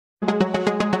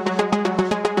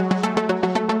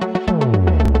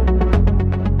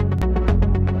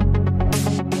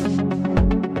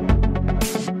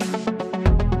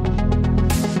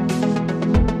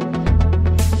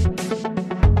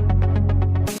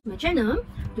channel.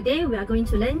 Today we are going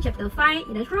to learn chapter 5,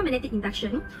 Electromagnetic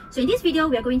Induction. So in this video,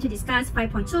 we are going to discuss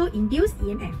 5.2 Induced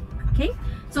EMF. Okay,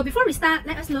 so before we start,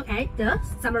 let us look at the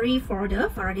summary for the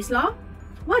Faraday's law.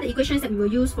 What are the equations that we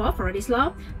will use for Faraday's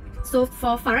law? So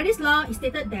for Faraday's law, it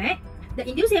stated that the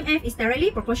induced EMF is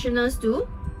directly proportional to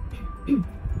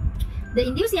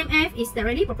the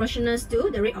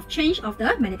rate of change of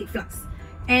the magnetic flux.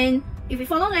 And if we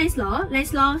follow Lenz's law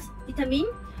determine.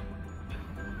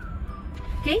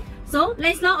 Okay, so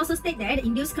Lenz's law also states that the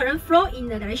induced current flow in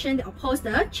the direction that opposes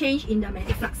the change in the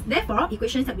magnetic flux. Therefore,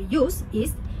 equations that we use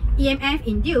is EMF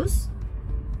induced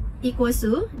equals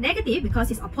to negative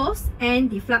because it's opposed and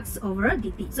the flux over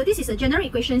dt. So this is a general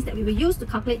equations that we will use to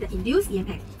calculate the induced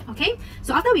EMF. Okay,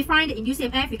 so after we find the induced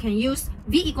EMF, we can use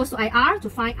V equals to IR to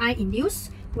find I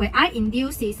induced, where I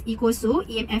induced is equals to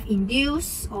EMF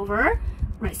induced over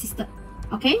resistor.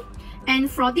 Okay, and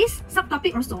for this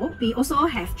subtopic also, we also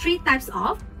have three types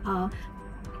of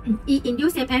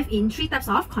induced EMF in three types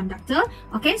of conductor.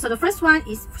 Okay, so the first one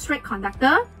is straight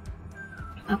conductor.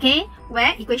 Okay,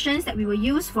 where equations that we will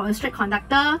use for a straight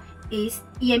conductor is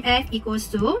EMF equals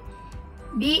to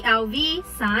BLV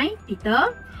sine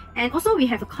theta. And also we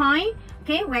have a coin.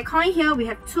 Okay, where coin here we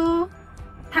have two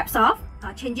types of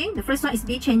changing. The first one is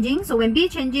B changing. So when B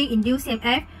changing, induced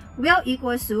EMF will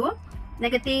equals to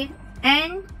negative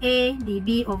NA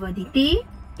dB over dt.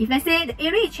 If let's say the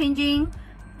area is changing,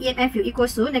 EMF will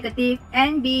equals to negative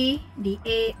NB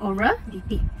dA over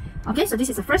dt. Okay, so this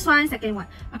is the first one. Second one.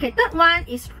 Okay, third one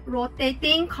is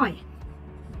rotating coin.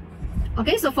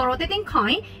 Okay, so for rotating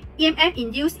coin, EMF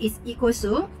induced is equals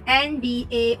to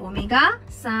NBA omega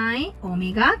sine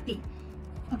omega t.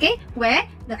 Okay, where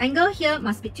the angle here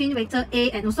must be between vector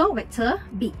A and also vector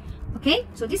B. Okay,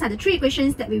 so these are the three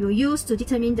equations that we will use to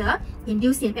determine the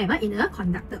induced EMF in a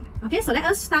conductor. Okay, so let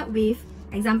us start with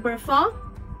example 4.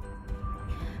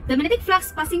 The magnetic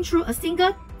flux passing through a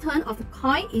single turn of the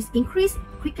coin is increased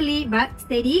quickly but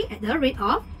steady at the rate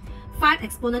of 5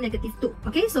 exponent negative 2.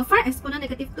 Okay, so 5 exponent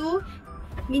negative 2,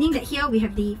 meaning that here we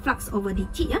have the flux over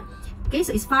dt. Yeah? Okay,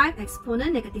 so it's 5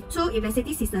 exponent negative 2 if let's say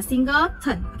this is a single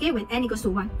turn. Okay, when n equals to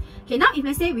 1. Okay, now if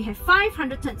let's say we have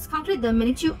 500 turns, calculate the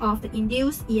magnitude of the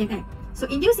induced EMF. So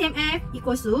induced EMF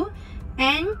equals to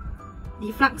n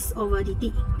the flux over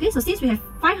dt. Okay, so since we have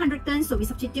 500 turns, so we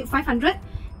substitute 500.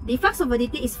 The flux over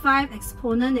dt is 5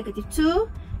 exponent negative 2.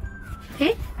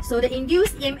 Okay, so the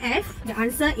induced EMF, the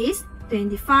answer is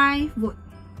 25 volt.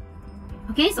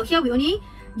 Okay, so here we only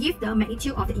give the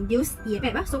magnitude of the induced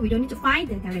EMF, so we don't need to find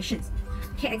the directions.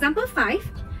 Okay, example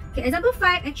 5. Okay, example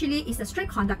 5 actually is a straight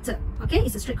conductor. Okay,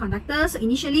 it's a straight conductor. So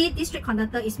initially, this straight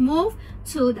conductor is moved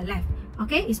to the left.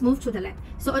 Okay, it's moved to the left.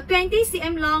 So a 20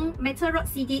 cm long metal rod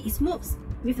CD is moved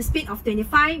with a speed of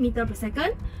 25 meters per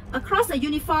second across a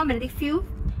uniform magnetic field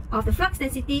of the flux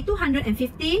density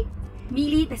 250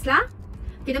 millitesla.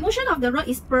 Okay, the motion of the rod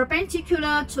is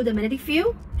perpendicular to the magnetic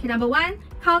field. Okay, number 1,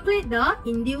 calculate the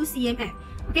induced EMF.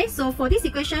 Okay, so for this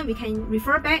equation, we can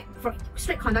refer back for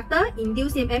straight conductor,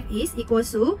 induced EMF is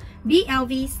equals to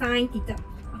BLV sine theta.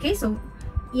 Okay, so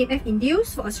EMF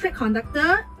induced for a straight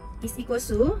conductor is equals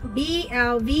to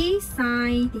BLV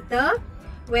sine theta,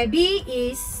 where B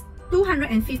is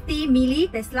 250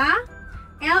 millitesla,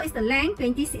 L is the length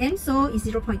 20 cm, so it's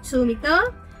 0.2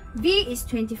 meter, V is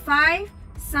 25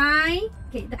 sine.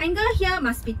 Okay, the angle here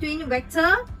must be between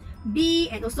vector B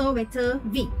and also vector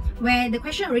V, where the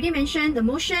question already mentioned the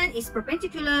motion is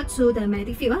perpendicular to the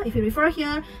magnetic field. If you refer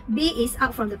here, B is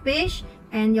out from the page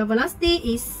and your velocity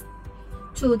is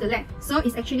to the left, so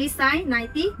it's actually sine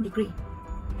 90 degree.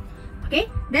 Okay,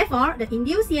 therefore the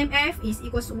induced EMF is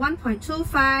equals to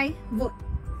 1.25 volt.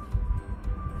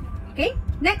 Okay,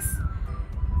 next,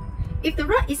 if the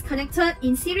rod is connected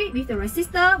in series with the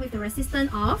resistor with the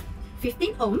resistance of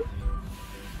 15 ohm,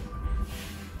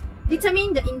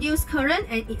 determine the induced current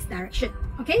and its direction.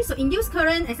 Okay, so induced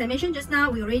current, as I mentioned just now,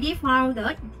 we already found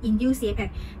the induced EMF.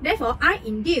 Therefore, I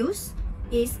induced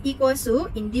is equals to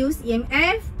induced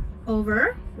EMF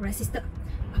over resistor.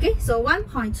 Okay, so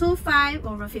 1.25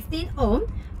 over 15 ohm,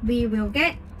 we will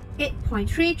get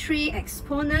 8.33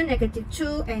 exponent negative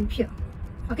 2 ampere.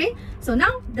 Okay, so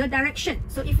now the direction.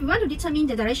 So if we want to determine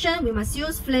the direction, we must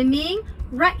use Fleming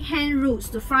right-hand rules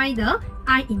to find the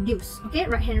I induced. Okay,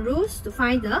 right-hand rules to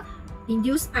find the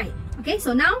induced I. Okay,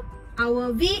 so now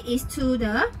our V is to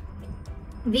the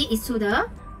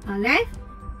left,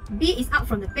 B is out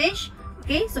from the page.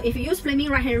 Okay, so if you use Fleming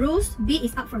right-hand rules, B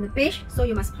is out from the page, so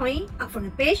you must point out from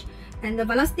the page, and the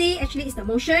velocity actually is the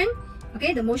motion.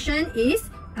 Okay, the motion is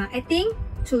acting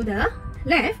to the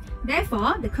left,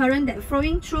 therefore the current that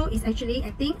flowing through is actually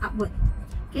acting upward.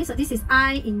 Okay, so this is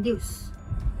I induced.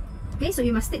 Okay, so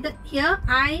you must state that here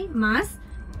I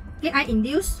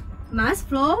induced must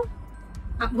flow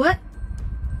upward,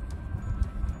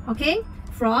 okay,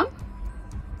 from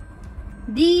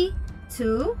D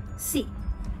to C.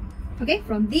 Okay,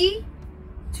 from D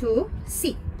to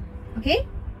C. Okay,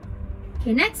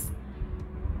 next,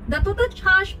 the total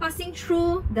charge passing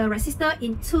through the resistor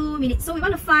in 2 minutes. So we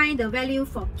want to find the value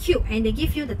for Q, and they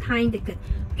give you the time taken.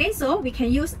 Okay, so we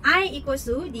can use I equals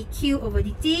to dQ over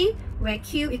dt, where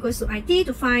Q equals to IT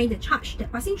to find the charge that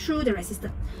passing through the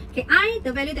resistor. Okay, I,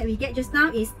 the value that we get just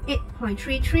now is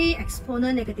 8.33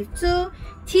 exponent negative 2.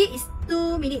 T is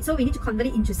 2 minutes, so we need to convert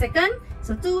it into second.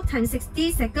 So 2 times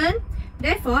 60 seconds.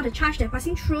 Therefore, the charge that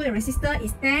passing through the resistor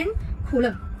is 10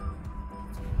 coulomb.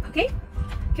 Okay,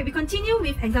 we continue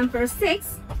with example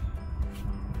 6.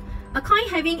 A coin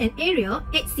having an area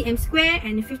 8 cm square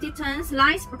and 50 turns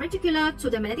lies perpendicular to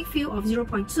the magnetic field of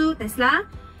 0.2 Tesla.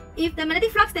 If the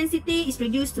magnetic flux density is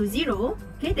reduced to 0,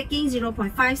 okay, taking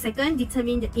 0.5 seconds,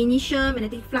 determine the initial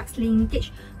magnetic flux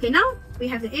linkage. Okay, now we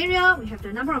have the area, we have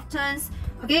the number of turns,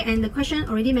 okay, and the question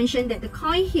already mentioned that the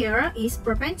coin here is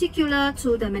perpendicular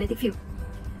to the magnetic field,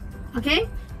 okay,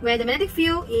 where the magnetic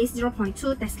field is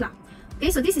 0.2 Tesla. Okay,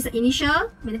 so this is the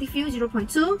initial magnetic field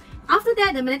 0.2. After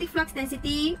that, the magnetic flux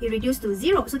density is reduced to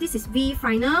 0. So this is V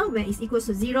final, where it's equals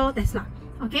to 0 Tesla.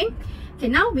 Okay,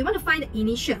 now we want to find the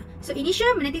initial. So initial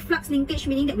magnetic flux linkage,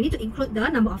 meaning that we need to include the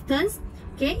number of turns.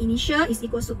 Okay, initial is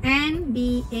equals to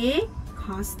NBA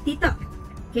cos theta.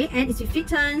 Okay, N is 50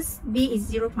 turns, B is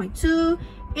 0.2,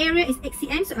 area is 8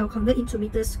 cm, so I'll convert into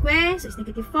meters square, so it's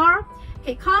negative 4.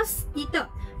 Okay, cos theta.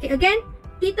 Okay, again,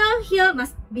 theta here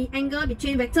must be angle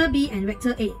between vector B and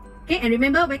vector A. Okay, and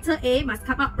remember vector A must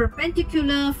come up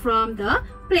perpendicular from the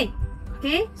plane.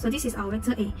 Okay, so this is our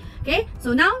vector A. Okay,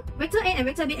 so now vector A and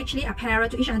vector B actually are parallel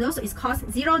to each other, so it's cos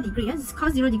 0 degree. Yes, it's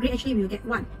cos 0 degree, actually we will get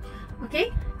 1.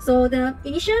 Okay, so the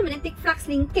initial magnetic flux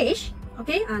linkage,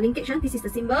 okay, linkage, this is the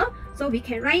symbol. So we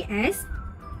can write as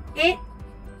 8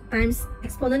 times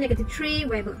exponent negative 3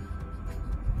 Weber.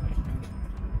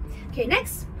 Okay,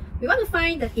 next, we want to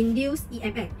find the induced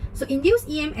EMF. So induced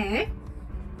EMF,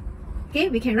 okay,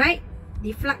 we can write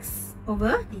the flux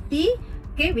over dt.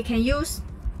 Okay, we can use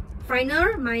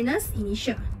final minus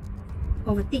initial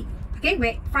over t. Okay,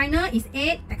 where final is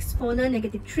 8 exponent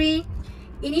negative 3.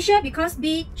 Initial, because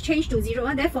B changed to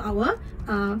 0, therefore our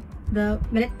the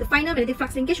final magnetic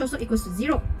flux linkage also equals to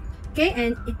 0. Okay,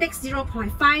 and it takes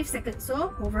 0.5 seconds,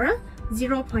 so over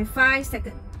 0.5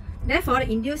 seconds. Therefore,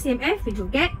 the induced EMF we will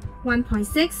get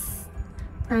 1.6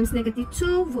 times negative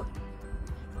 2 volt.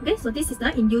 Okay, so this is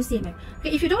the induced EMF. Okay,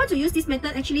 if you don't want to use this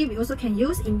method, actually we also can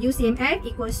use induced EMF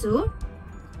equals to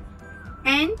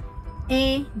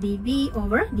NA dB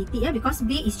over dt, because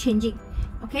B is changing.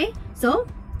 Okay, so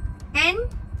NA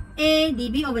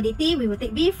dB over dt, we will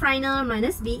take B final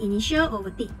minus B initial over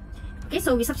t. Okay,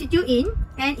 so we substitute in,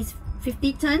 N is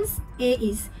 50 turns, A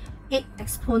is 8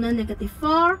 exponent negative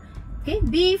 4. Okay,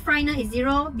 B final is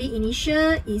 0, B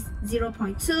initial is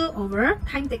 0.2 over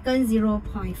time taken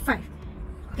 0.5.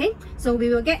 Okay, so we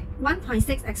will get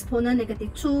 1.6 exponent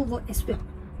negative 2 volt as well.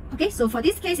 Okay, so for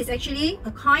this case, it's actually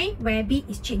a coin where B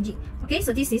is changing. Okay,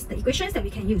 so this is the equations that we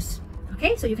can use.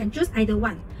 Okay, so you can choose either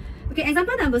one. Okay,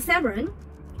 example number 7.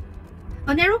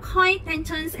 A narrow coin 10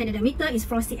 turns and the diameter is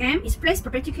 4 cm is placed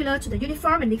perpendicular to the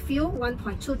uniform magnetic field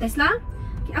 1.2 Tesla.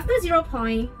 Okay, after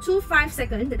 0.25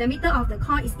 seconds, the diameter of the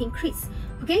coin is increased.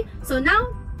 Okay, so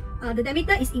now the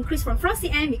diameter is increased from 4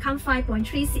 cm become 5.3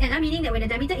 cm, meaning that when the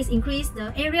diameter is increased,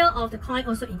 the area of the coin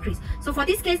also increased. So for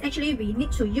this case, actually we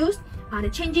need to use the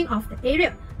changing of the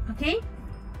area. Okay,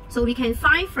 so we can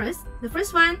find first, the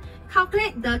first one,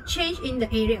 calculate the change in the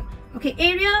area. Okay,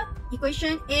 area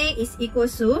equation A is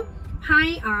equals to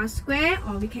pi r square,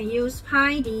 or we can use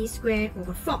pi d square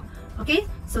over 4. Okay,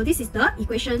 so this is the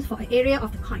equation for the area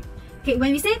of the coin. Okay,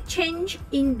 when we say change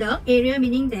in the area,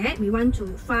 meaning that we want to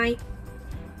find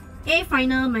A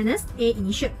final minus A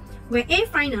initial, where A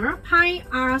final pi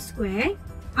r square,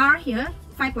 r here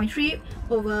 5.3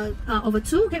 over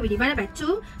 2. Okay, we divided by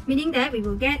 2, meaning that we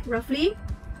will get roughly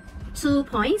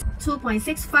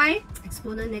 2.65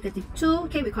 exponent negative 2.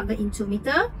 Okay, we convert into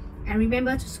meter, and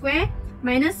remember to square,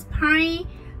 minus pi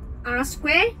r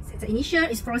square, so the initial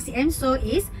is 4 cm, so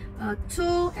is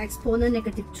 2 exponent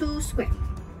negative 2 square.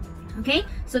 Okay,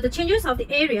 so the changes of the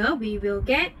area, we will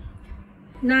get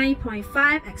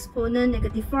 9.5 exponent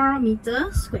negative 4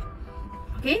 meter square.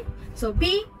 Okay, so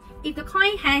B, if the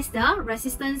coin has the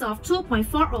resistance of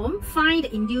 2.4 ohm, find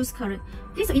the induced current.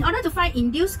 Okay, so in order to find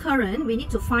induced current, we need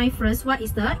to find first what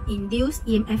is the induced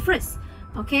EMF first.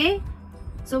 Okay,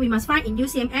 so we must find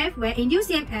induced EMF, where induced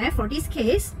EMF for this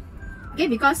case, okay,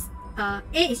 because A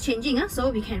is changing, so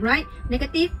we can write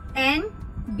negative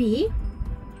NB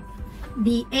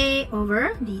dA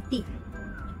over dt.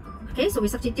 Okay, so we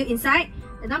substitute inside.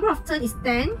 The number of turn is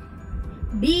 10.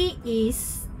 B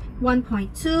is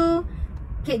 1.2.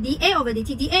 Okay, dA over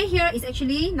dt. dA here is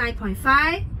actually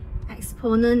 9.5.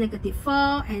 Exponent negative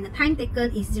 4. And the time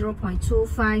taken is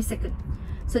 0.25 seconds.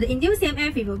 So the induced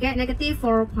EMF, we will get negative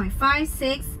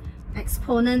 4.56.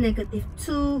 Exponent negative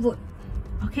 2 volt.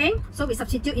 Okay, so we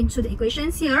substitute into the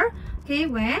equations here. Okay,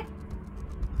 where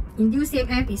induced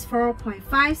EMF is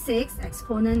 4.56,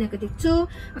 exponent negative 2.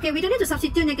 Okay, we don't need to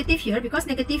substitute negative here because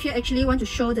negative here actually want to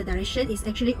show the direction is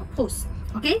actually opposed.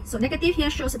 Okay, so negative here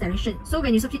shows the direction. So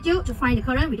when you substitute to find the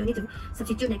current, we don't need to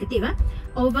substitute negative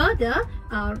over the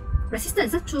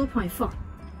resistance of 2.4.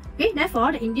 Okay,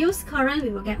 therefore the induced current we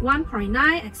will get 1.9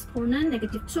 exponent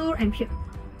negative 2 ampere.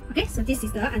 Okay, so this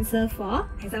is the answer for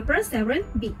example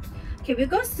 7b. Okay, we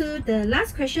go to the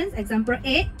last question, example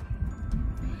 8.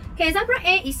 Okay, example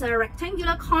A is a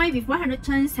rectangular coin with 100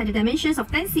 turns at the dimensions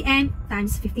of 10 cm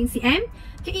times 15 cm.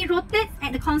 Okay, it rotates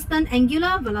at the constant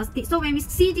angular velocity. So when we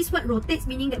see this word rotates,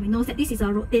 meaning that we know that this is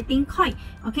a rotating coin.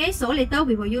 Okay, so later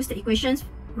we will use the equations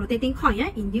rotating coin.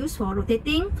 Induced for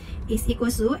rotating is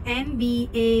equals to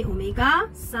MBA omega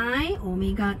sine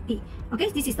omega t. Okay,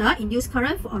 this is the induced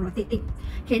current for rotating.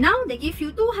 Okay, now they give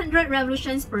you 200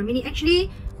 revolutions per minute.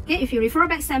 Actually, okay, if you refer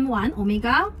back Sem 1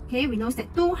 omega, okay, we know that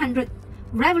 200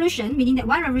 revolution, meaning that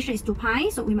 1 revolution is 2 pi,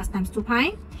 so we must times 2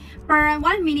 pi per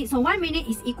 1 minute. So 1 minute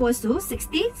is equals to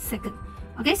 60 seconds.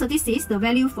 Okay, so this is the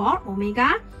value for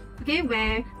omega. Okay,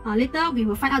 where later we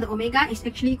will find out the omega is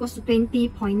actually equals to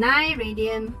 20.9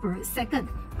 radian per second.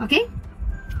 Okay,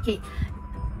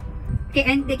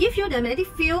 and they give you the magnetic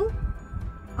field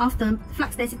of the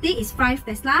flux density is 5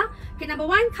 Tesla. Okay, number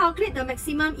 1, calculate the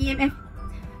maximum EMF.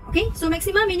 Okay, so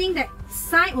maximum meaning that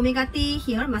sine omega t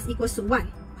here must equals to 1.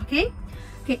 Okay,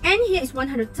 N here is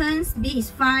 100 turns, B is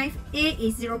 5, A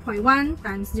is 0.1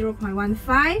 times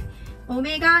 0.15.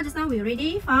 Omega, just now we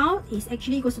already found, is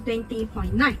actually equals to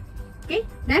 20.9. Okay,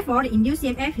 therefore the induced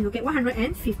EMF you will get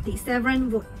 157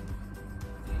 volt.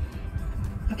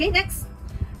 Okay, next,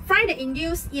 find the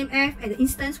induced EMF at the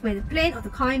instance where the plane of the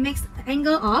coin makes an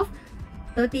angle of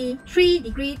 33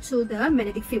 degrees to the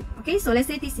magnetic field. Okay, so let's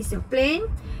say this is your plane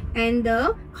and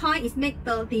the coin is made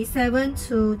 37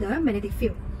 to the magnetic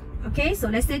field. Okay, so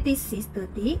let's say this is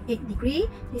 38 degrees.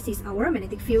 This is our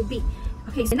magnetic field B.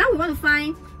 Okay, so now we want to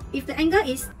find if the angle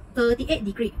is 38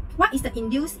 degrees, what is the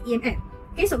induced EMF?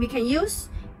 Okay, so we can use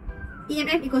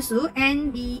EMF equals to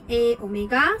NBA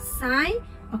omega sine,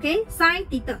 okay, sine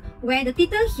theta, where the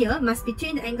theta here must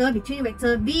between the angle between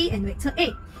vector B and vector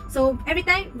A. So every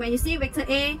time when you see vector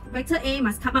A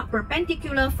must come up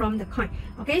perpendicular from the coin.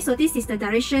 Okay, so this is the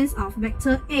directions of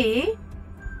vector A,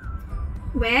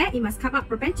 where it must come up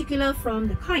perpendicular from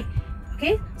the coin.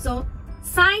 Okay, so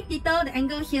sine theta, the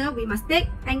angle here, we must take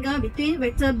angle between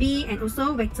vector B and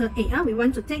also vector A. We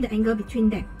want to take the angle between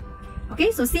them.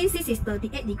 Okay, so since this is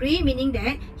 38 degrees, meaning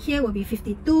that here will be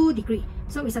 52 degrees.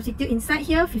 So we substitute inside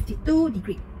here 52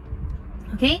 degrees.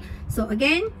 Okay, so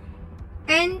again,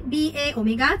 NBA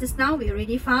omega, just now we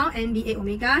already found NBA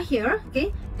omega here.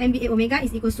 Okay, NBA omega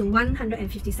is equals to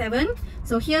 157.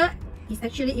 So here is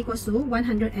actually equals to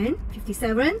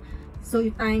 157. So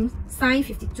you times sine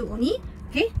 52 only.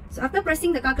 Okay, so after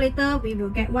pressing the calculator, we will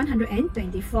get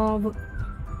 124 volt.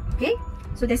 Okay,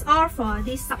 so that's all for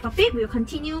this subtopic. We will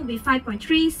continue with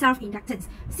 5.3 self-inductance.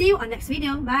 See you on next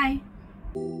video. Bye.